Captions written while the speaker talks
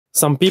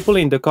Some people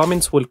in the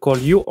comments will call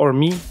you or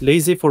me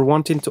lazy for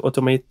wanting to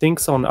automate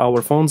things on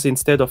our phones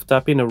instead of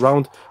tapping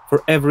around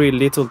for every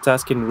little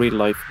task in real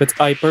life, but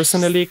I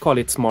personally call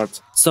it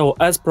smart. So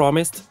as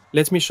promised,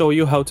 let me show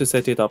you how to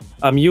set it up.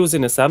 I'm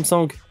using a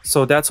Samsung,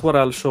 so that's what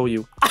I'll show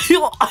you.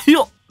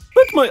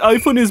 But my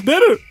iPhone is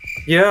better!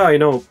 Yeah, I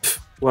know. Pfft,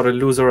 what a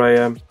loser I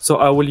am. So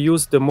I will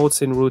use the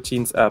Modes in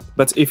Routines app.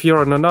 But if you're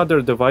on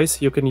another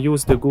device, you can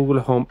use the Google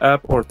Home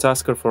app or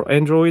Tasker for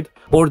Android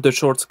or the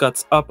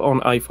Shortcuts app on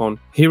iPhone.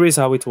 Here is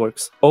how it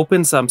works.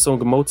 Open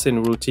Samsung Modes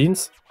in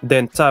Routines,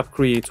 then tap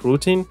Create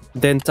Routine,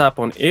 then tap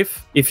on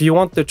If. If you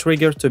want the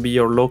trigger to be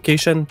your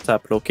location,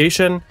 tap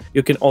Location.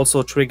 You can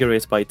also trigger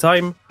it by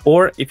time.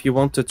 Or if you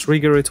want to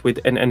trigger it with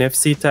an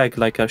NFC tag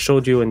like I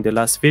showed you in the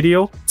last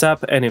video,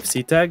 tap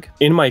NFC tag.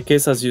 In my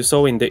case, as you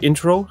saw in the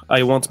intro,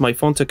 I want my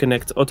phone to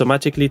connect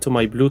automatically to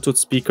my Bluetooth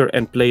speaker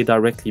and play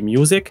directly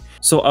music.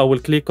 So I will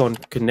click on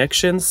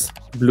Connections,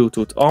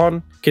 Bluetooth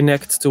on,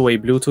 connect to a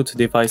Bluetooth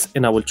device,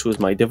 and I will choose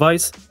my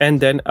device.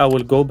 And then I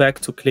will go back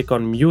to click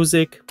on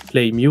Music,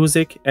 Play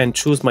Music, and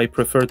choose my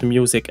preferred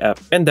music app.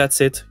 And that's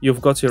it,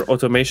 you've got your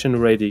automation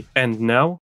ready. And now